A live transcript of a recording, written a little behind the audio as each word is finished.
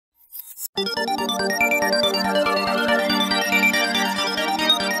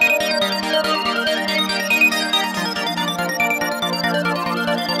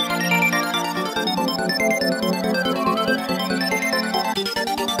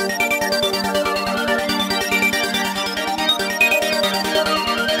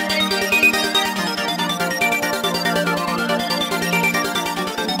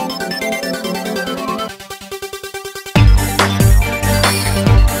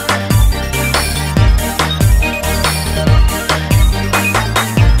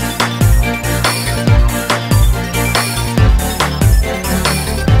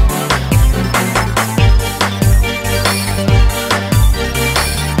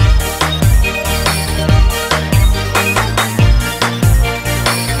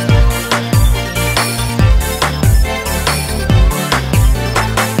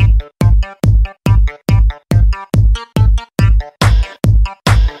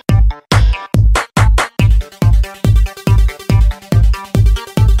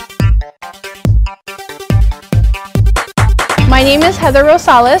My name is Heather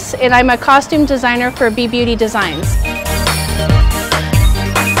Rosales, and I'm a costume designer for BBEAUTY Designs.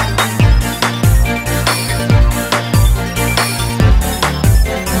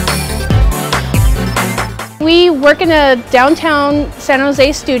 We work in a downtown San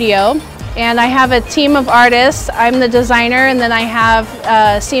Jose studio, and I have a team of artists. I'm the designer, and then I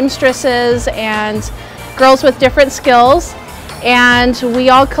have seamstresses and girls with different skills, and we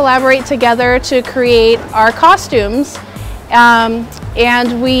all collaborate together to create our costumes.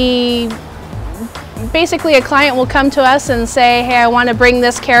 And we basically, a client will come to us and say, hey, I want to bring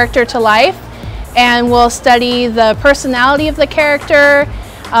this character to life, and we'll study the personality of the character,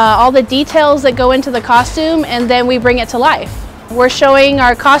 all the details that go into the costume, and then we bring it to life. We're showing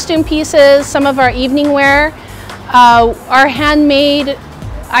our costume pieces, some of our evening wear. Our handmade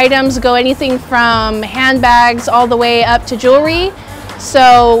items go anything from handbags all the way up to jewelry.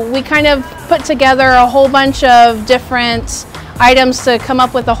 So we kind of put together a whole bunch of different items to come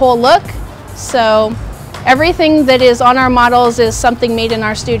up with a whole look. So everything that is on our models is something made in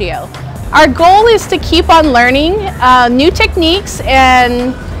our studio. Our goal is to keep on learning new techniques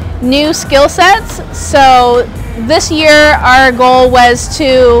and new skill sets. So this year our goal was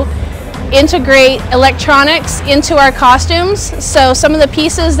to integrate electronics into our costumes. So some of the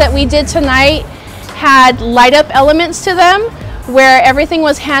pieces that we did tonight had light up elements to them, where everything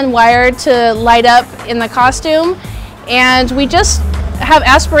was hand wired to light up in the costume. And we just have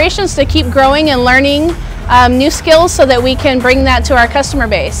aspirations to keep growing and learning new skills so that we can bring that to our customer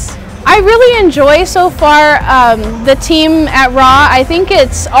base. I really enjoy so far the team at RAW. I think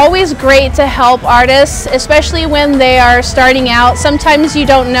it's always great to help artists, especially when they are starting out. Sometimes you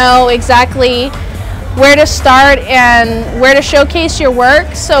don't know exactly where to start and where to showcase your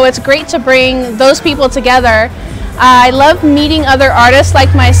work, so it's great to bring those people together. I love meeting other artists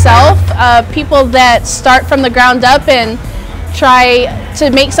like myself, people that start from the ground up and try to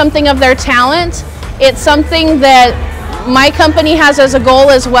make something of their talent. It's something that my company has as a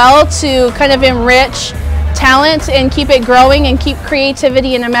goal as well, to kind of enrich talent and keep it growing and keep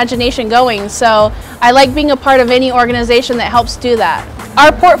creativity and imagination going. So I like being a part of any organization that helps do that.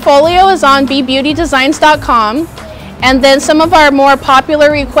 Our portfolio is on BBEAUTYDesigns.com, and then some of our more popular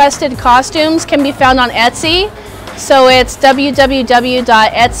requested costumes can be found on Etsy. So it's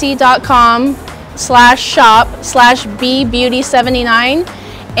www.etsy.com/shop/BBEAUTY79,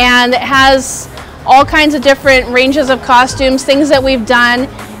 and it has all kinds of different ranges of costumes, things that we've done,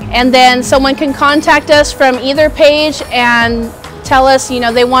 and then someone can contact us from either page and tell us,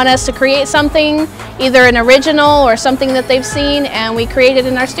 they want us to create something, either an original or something that they've seen, and we create it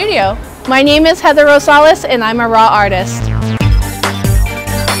in our studio. My name is Heather Rosales, and I'm a RAW artist.